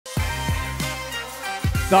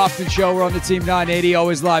The Hoffman Show. We're on the Team 980,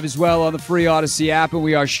 always live as well on the free Odyssey app, and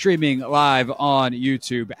we are streaming live on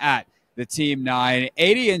YouTube at the Team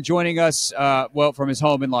 980. And joining us, from his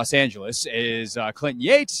home in Los Angeles is Clinton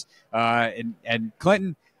Yates. And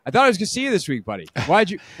Clinton, I thought I was going to see you this week, buddy. Why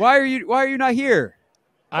are you not here?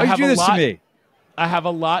 Why'd you do this to me? I have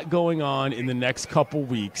a lot going on in the next couple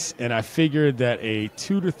weeks, and I figured that a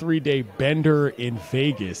 2 to 3 day bender in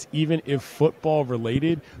Vegas, even if football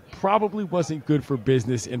related, probably wasn't good for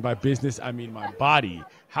business. And by business, I mean my body.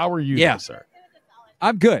 How are you, though, sir?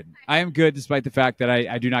 I'm good. I am good, despite the fact that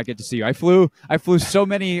I do not get to see you. I flew so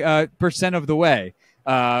many percent of the way.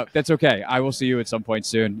 That's okay. I will see you at some point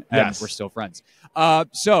soon, and yes, we're still friends.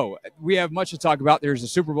 So we have much to talk about. There's a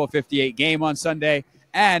Super Bowl LVIII game on Sunday.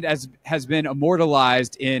 And as has been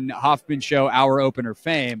immortalized in Hoffman Show Hour Opener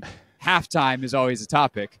fame, halftime is always a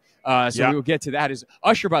topic. So we will get to that.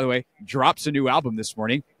 Usher, by the way, drops a new album this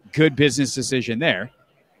morning. Good business decision there.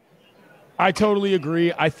 I totally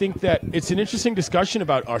agree. I think that it's an interesting discussion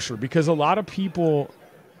about Usher because a lot of people,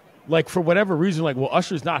 like, for whatever reason, like, well,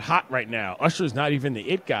 Usher's not hot right now. Usher's not even the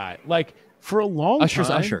it guy. Like, for a long Usher's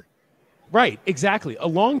time. Usher. Right, exactly. A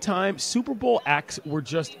long time, Super Bowl acts were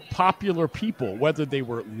just popular people, whether they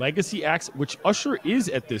were legacy acts, which Usher is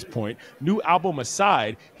at this point, new album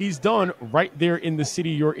aside. He's done right there in the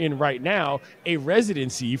city you're in right now, a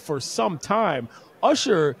residency for some time.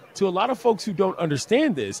 Usher, to a lot of folks who don't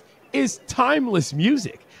understand this, is timeless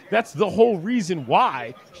music. That's the whole reason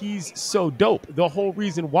why he's so dope. The whole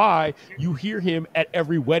reason why you hear him at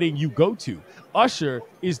every wedding you go to. Usher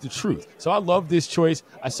is the truth. So I love this choice.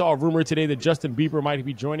 I saw a rumor today that Justin Bieber might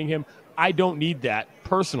be joining him. I don't need that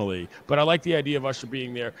personally, but I like the idea of Usher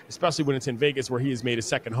being there, especially when it's in Vegas where he has made a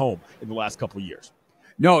second home in the last couple of years.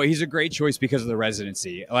 No, he's a great choice because of the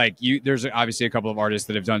residency. There's obviously a couple of artists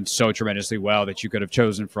that have done so tremendously well that you could have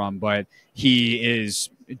chosen from, but he is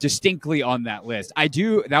distinctly on that list.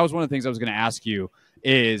 That was one of the things I was going to ask you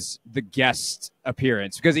is the guest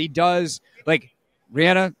appearance, because he does, like,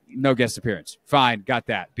 Rihanna, no guest appearance. Fine, got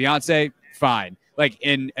that. Beyonce, fine. Like,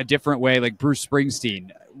 in a different way, like Bruce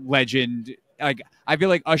Springsteen, legend. Like, I feel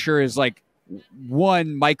like Usher is like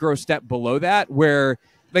one micro step below that, where,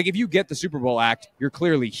 like, if you get the Super Bowl act, you're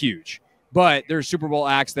clearly huge. But there's Super Bowl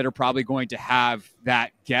acts that are probably going to have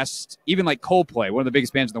that guest, even like Coldplay, one of the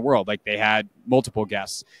biggest bands in the world. Like, they had multiple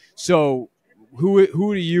guests. So who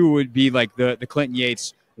to you would be like the Clinton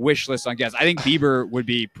Yates wish list on guests? I think Bieber would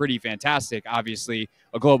be pretty fantastic. Obviously,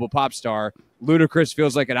 a global pop star. Ludacris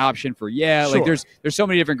feels like an option for Sure. Like, there's so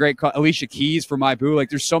many different great. Alicia Keys for My Boo. Like,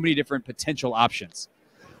 there's so many different potential options.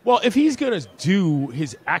 Well, if he's going to do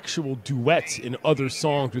his actual duets in other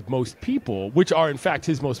songs with most people, which are, in fact,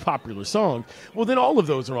 his most popular songs, well, then all of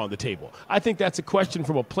those are on the table. I think that's a question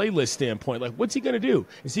from a playlist standpoint. Like, what's he going to do?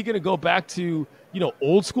 Is he going to go back to,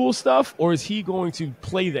 old school stuff, or is he going to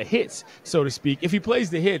play the hits, so to speak? If he plays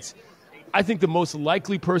the hits, I think the most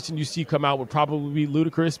likely person you see come out would probably be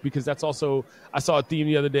Ludacris, because that's also, I saw a theme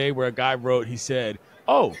the other day where a guy wrote, he said,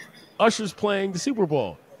 "Oh, Usher's playing the Super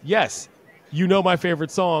Bowl." Yes. You know my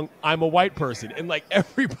favorite song, "I'm a White Person." And, like,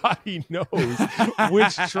 everybody knows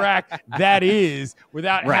which track that is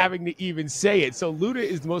without having to even say it. So Luda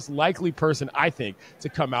is the most likely person, I think, to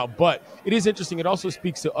come out. But it is interesting. It also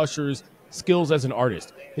speaks to Usher's skills as an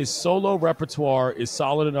artist. His solo repertoire is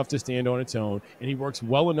solid enough to stand on its own, and he works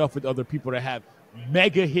well enough with other people to have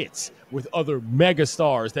mega hits with other mega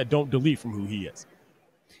stars that don't delete from who he is.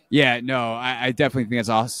 Yeah, no, I definitely think that's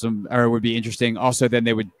awesome, or would be interesting. Also, then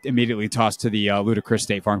they would immediately toss to the Ludacris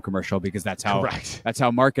State Farm commercial, because that's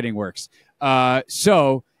how marketing works.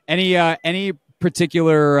 So, any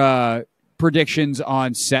particular predictions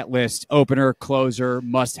on set list, opener, closer,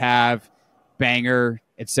 must have, banger,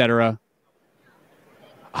 etc.?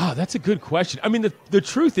 Oh, that's a good question. I mean, the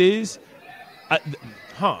truth is, I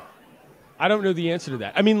don't know the answer to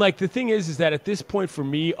that. I mean, like, the thing is that at this point for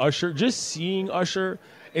me, Usher, just seeing Usher,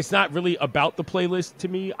 it's not really about the playlist to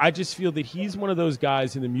me. I just feel that he's one of those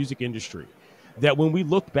guys in the music industry that when we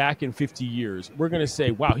look back in 50 years, we're going to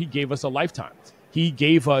say, wow, he gave us a lifetime. He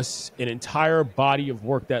gave us an entire body of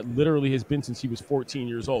work that literally has been since he was 14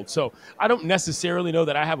 years old. So I don't necessarily know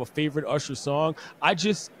that I have a favorite Usher song.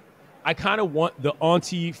 I kind of want the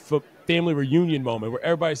auntie family reunion moment where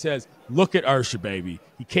everybody says, "Look at Usher, baby.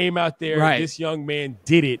 He came out there, This young man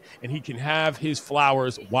did it, and he can have his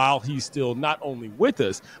flowers while he's still not only with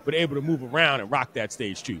us, but able to move around and rock that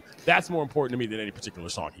stage too." That's more important to me than any particular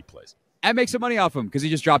song he plays. And make some money off him, because he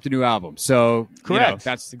just dropped a new album. So, correct.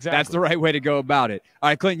 That's the right way to go about it. All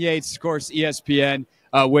right, Clinton Yates, of course, ESPN.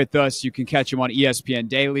 with us. You can catch him on ESPN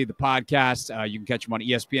Daily, the podcast. You can catch him on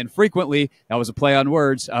ESPN frequently. That was a play on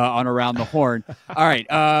words on Around the Horn. All right,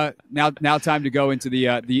 now time to go into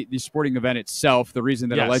the sporting event itself, the reason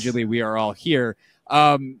that allegedly we are all here.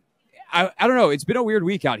 I don't know. It's been a weird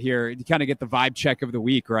week out here to kind of get the vibe check of the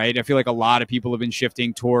week, right? I feel like a lot of people have been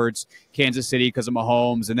shifting towards Kansas City because of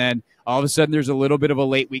Mahomes. And then all of a sudden there's a little bit of a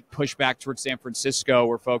late week pushback towards San Francisco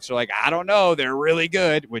where folks are like, I don't know. They're really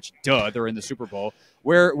good, which, they're in the Super Bowl.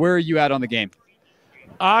 Where are you at on the game?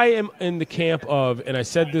 I am in the camp of, and I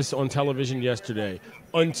said this on television yesterday,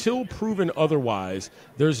 until proven otherwise,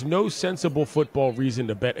 there's no sensible football reason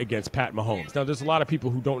to bet against Pat Mahomes. Now, there's a lot of people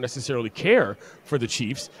who don't necessarily care for the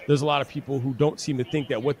Chiefs. There's a lot of people who don't seem to think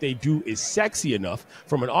that what they do is sexy enough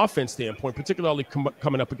from an offense standpoint, particularly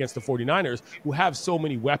coming up against the 49ers, who have so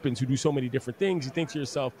many weapons, who do so many different things. You think to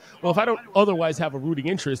yourself, well, if I don't otherwise have a rooting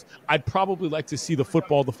interest, I'd probably like to see the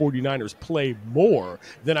football the 49ers play more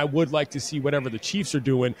than I would like to see whatever the Chiefs are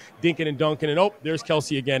doing, dinking and dunking, and there's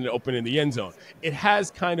Kelsey again and open in the end zone. It has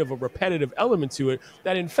kind of a repetitive element to it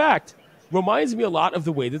that, in fact, reminds me a lot of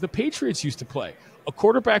the way that the Patriots used to play. A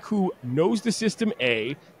quarterback who knows the system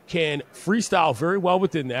can freestyle very well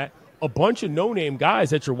within that, a bunch of no-name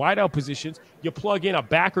guys at your wideout positions, you plug in a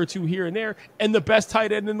back or two here and there, and the best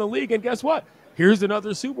tight end in the league, and guess what? Here's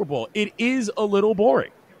another Super Bowl. It is a little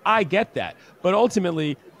boring. I get that. But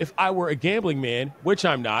ultimately, if I were a gambling man, which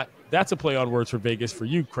I'm not, that's a play on words for Vegas for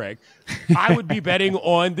you, Craig, I would be betting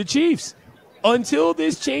on the Chiefs. Until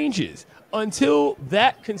this changes, until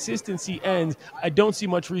that consistency ends, I don't see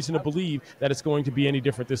much reason to believe that it's going to be any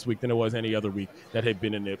different this week than it was any other week that had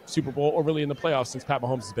been in the Super Bowl or really in the playoffs since Pat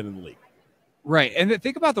Mahomes has been in the league. Right. And the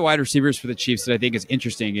thing about the wide receivers for the Chiefs that I think is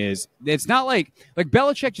interesting is it's not like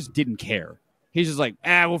Belichick just didn't care. He's just like,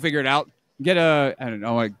 we'll figure it out. I don't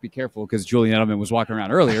know, be careful because Julian Edelman was walking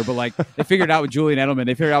around earlier, but they figured it out with Julian Edelman.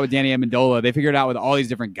 They figured it out with Danny Amendola. They figured it out with all these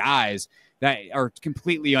different guys that are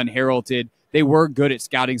completely unheralded. They were good at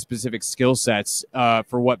scouting specific skill sets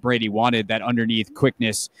for what Brady wanted, that underneath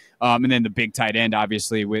quickness, and then the big tight end,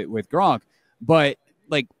 obviously, with Gronk. But,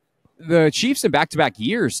 the Chiefs in back-to-back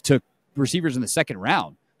years took receivers in the second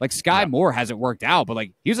round. Sky Moore hasn't worked out, but,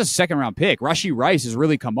 he was a second-round pick. Rashee Rice has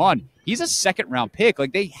really come on. He's a second-round pick.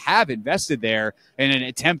 They have invested there in an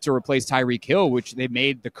attempt to replace Tyreek Hill, which they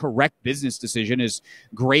made the correct business decision, as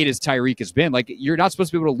great as Tyreek has been. You're not supposed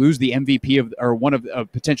to be able to lose the MVP or one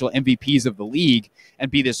of potential MVPs of the league and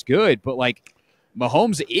be this good, but,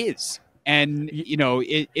 Mahomes is. And,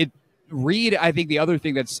 Reed, I think the other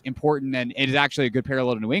thing that's important, and it is actually a good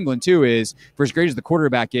parallel to New England, too, is for as great as the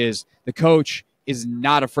quarterback is, the coach is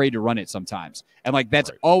not afraid to run it sometimes. And, that's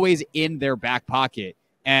always in their back pocket.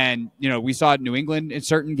 And, we saw it in New England in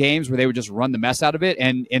certain games where they would just run the mess out of it.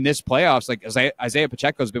 And in this playoffs, Isaiah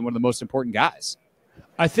Pacheco has been one of the most important guys.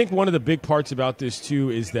 I think one of the big parts about this, too,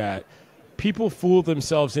 is that people fool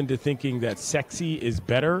themselves into thinking that sexy is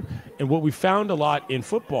better. And what we found a lot in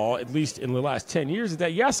football, at least in the last 10 years, is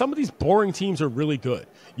that, some of these boring teams are really good,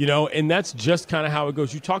 and that's just kind of how it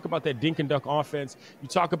goes. You talk about that dink and duck offense. You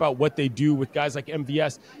talk about what they do with guys like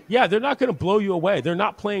MVS. Yeah, they're not going to blow you away. They're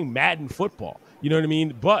not playing Madden football. You know what I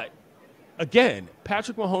mean? But again,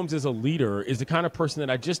 Patrick Mahomes as a leader is the kind of person that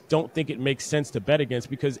I just don't think it makes sense to bet against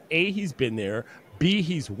because A, he's been there. B,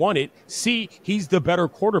 he's won it. C, he's the better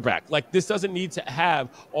quarterback. This doesn't need to have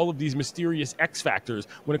all of these mysterious X factors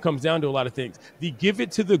when it comes down to a lot of things. The give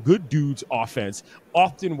it to the good dudes offense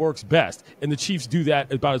often works best, and the Chiefs do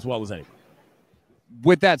that about as well as anyone.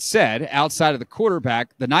 With that said, outside of the quarterback,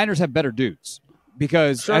 the Niners have better dudes.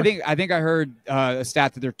 Because sure. I think I heard a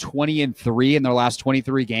stat that they're 20-3 in their last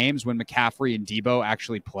 23 games when McCaffrey and Debo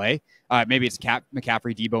actually play. Maybe it's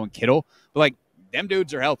McCaffrey, Debo, and Kittle. But them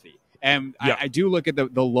dudes are healthy. And I do look at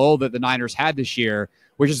the lull that the Niners had this year,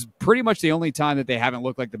 which is pretty much the only time that they haven't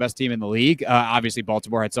looked like the best team in the league. Obviously,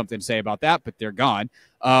 Baltimore had something to say about that, but they're gone.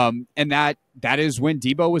 And that is when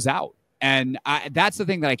Debo was out. And that's the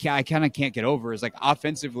thing that I kind of can't get over is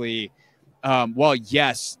offensively. Well,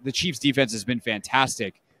 yes, the Chiefs' defense has been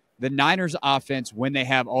fantastic. The Niners' offense, when they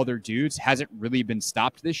have all their dudes, hasn't really been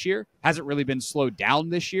stopped this year, hasn't really been slowed down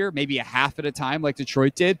this year, maybe a half at a time like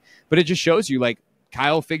Detroit did. But it just shows you,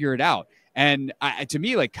 Kyle figured it out. And to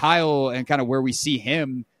me, Kyle and kind of where we see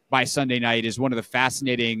him by Sunday night is one of the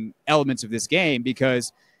fascinating elements of this game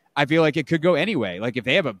because I feel like it could go anyway. If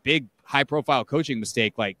they have a big, high-profile coaching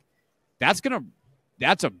mistake, that's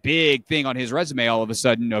a big thing on his resume all of a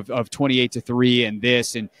sudden of 28-3 and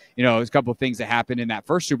this and, a couple of things that happened in that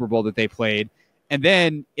first Super Bowl that they played. And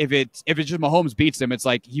then if it's just Mahomes beats them, it's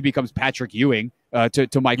he becomes Patrick Ewing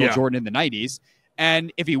to Michael Jordan in the 90s.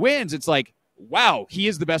 And if he wins, it's wow, he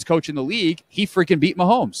is the best coach in the league. He freaking beat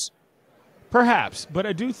Mahomes. Perhaps, but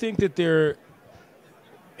I do think that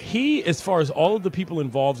he, as far as all of the people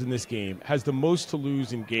involved in this game, has the most to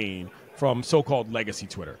lose and gain from so-called legacy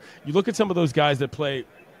Twitter. You look at some of those guys that play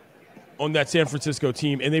on that San Francisco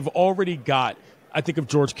team, and they've already got, I think of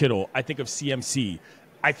George Kittle, I think of CMC,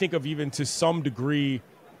 I think of even to some degree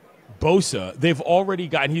Bosa. They've already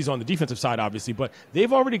got, and he's on the defensive side, obviously, but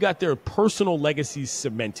they've already got their personal legacies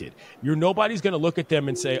cemented. Nobody's going to look at them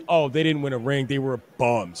and say, oh, they didn't win a ring, they were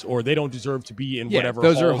bums, or they don't deserve to be in whatever.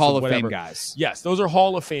 Those are Hall of Fame guys. Yes, those are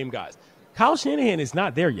Hall of Fame guys. Kyle Shanahan is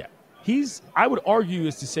not there yet. He's, I would argue,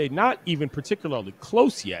 is to say not even particularly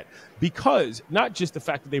close yet, because not just the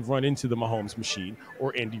fact that they've run into the Mahomes machine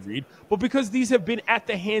or Andy Reid, but because these have been at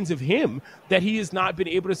the hands of him that he has not been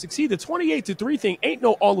able to succeed. The 28-3 thing ain't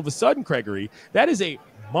no all of a sudden, Gregory. That is a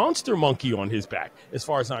monster monkey on his back, as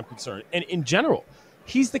far as I'm concerned. And in general,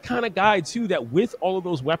 he's the kind of guy, too, that with all of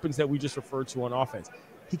those weapons that we just referred to on offense,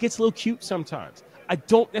 he gets a little cute sometimes. I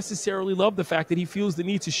don't necessarily love the fact that he feels the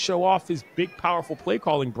need to show off his big, powerful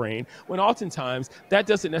play-calling brain when oftentimes that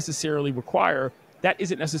isn't necessarily required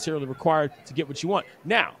to get what you want.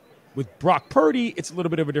 Now, with Brock Purdy, it's a little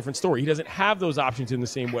bit of a different story. He doesn't have those options in the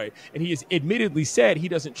same way, and he has admittedly said he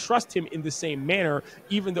doesn't trust him in the same manner,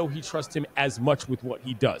 even though he trusts him as much with what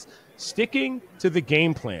he does. Sticking to the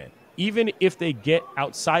game plan, even if they get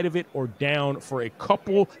outside of it or down for a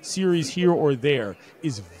couple series here or there,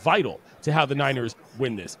 is vital to how the Niners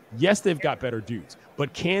win this. Yes, they've got better dudes,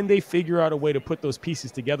 but can they figure out a way to put those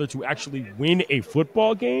pieces together to actually win a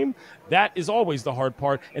football game? That is always the hard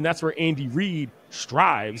part, and that's where Andy Reid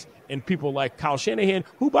strives, and people like Kyle Shanahan,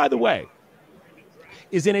 who, by the way,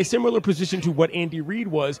 is in a similar position to what Andy Reid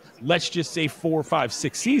was, let's just say 4, 5,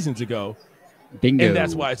 6 seasons ago. Bingo. And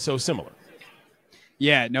that's why it's so similar.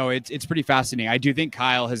 Yeah, no, it's pretty fascinating. I do think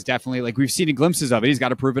Kyle has definitely, like, we've seen glimpses of it. He's got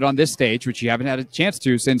to prove it on this stage, which you haven't had a chance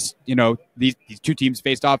to since, these two teams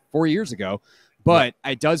faced off 4 years ago. But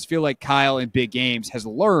it does feel like Kyle in big games has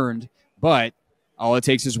learned, but all it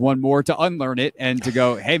takes is one more to unlearn it and to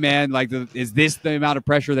go, hey, man, is this the amount of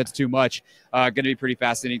pressure that's too much? Going to be pretty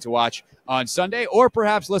fascinating to watch on Sunday, or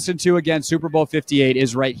perhaps listen to again. Super Bowl 58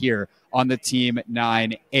 is right here on the Team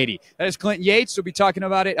 980. That is Clinton Yates. We'll be talking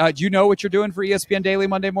about it. Do you know what you're doing for ESPN Daily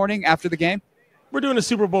Monday morning after the game? We're doing a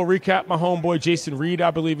Super Bowl recap. My homeboy Jason Reed,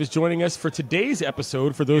 I believe, is joining us for today's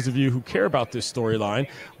episode. For those of you who care about this storyline,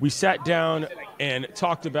 we sat down and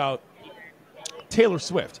talked about Taylor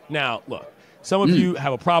Swift. Now, look, some of you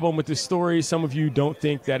have a problem with this story. Some of you don't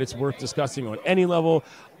think that it's worth discussing on any level.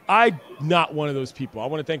 I'm not one of those people. I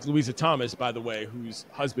want to thank Louisa Thomas, by the way, whose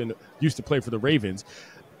husband used to play for the Ravens.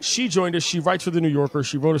 She joined us. She writes for The New Yorker.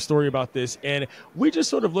 She wrote a story about this, and we just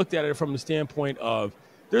sort of looked at it from the standpoint of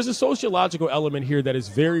there's a sociological element here that is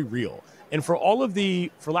very real. And for all of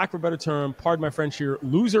the, for lack of a better term, pardon my French here,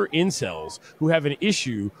 loser incels who have an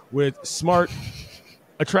issue with smart,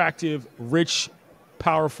 attractive, rich,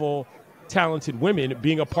 powerful, talented women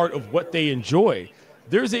being a part of what they enjoy,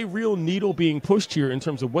 there's a real needle being pushed here in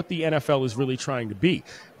terms of what the NFL is really trying to be.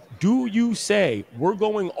 Do you say we're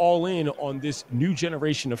going all in on this new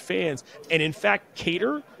generation of fans and, in fact,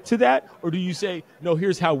 cater to that? Or do you say, no,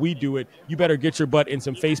 here's how we do it. You better get your butt in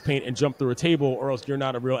some face paint and jump through a table or else you're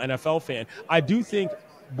not a real NFL fan. I do think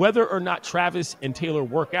whether or not Travis and Taylor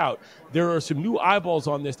work out, there are some new eyeballs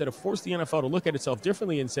on this that have forced the NFL to look at itself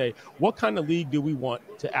differently and say, what kind of league do we want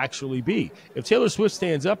to actually be? If Taylor Swift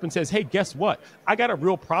stands up and says, hey, guess what? I got a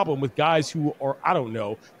real problem with guys who are, I don't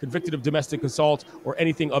know, convicted of domestic assault or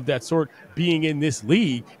anything of that sort being in this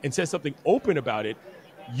league, and says something open about it,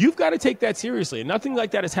 you've got to take that seriously. And nothing like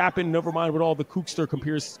that has happened, never mind what all the kookster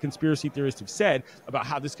conspiracy theorists have said about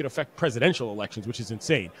how this could affect presidential elections, which is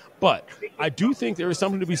insane. But I do think there is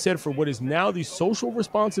something to be said for what is now the social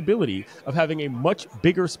responsibility of having a much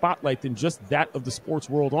bigger spotlight than just that of the sports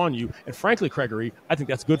world on you. And frankly, Gregory, I think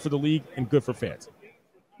that's good for the league and good for fans.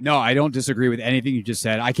 No, I don't disagree with anything you just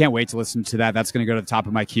said. I can't wait to listen to that. That's going to go to the top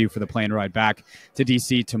of my queue for the plane ride back to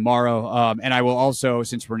D.C. tomorrow. And I will also,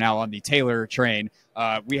 since we're now on the Taylor train,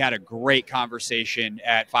 we had a great conversation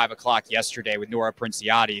at 5 o'clock yesterday with Nora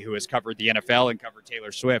Princiati, who has covered the NFL and covered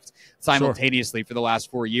Taylor Swift simultaneously for the last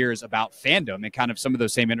 4 years about fandom and kind of some of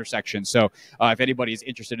those same intersections. So if anybody is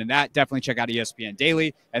interested in that, definitely check out ESPN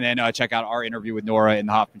Daily and then check out our interview with Nora in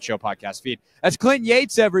the Hoffman Show podcast feed. That's Clinton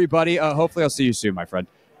Yates, everybody. Hopefully I'll see you soon, my friend.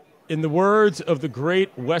 In the words of the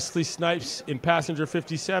great Wesley Snipes in Passenger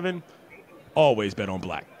 57, always bet on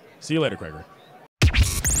black. See you later, Gregory.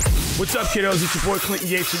 What's up, kiddos? It's your boy Clinton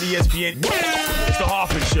Yates from ESPN. It's the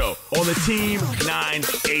Hoffman Show on the Team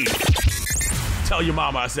 980. Tell your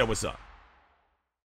mama I said what's up.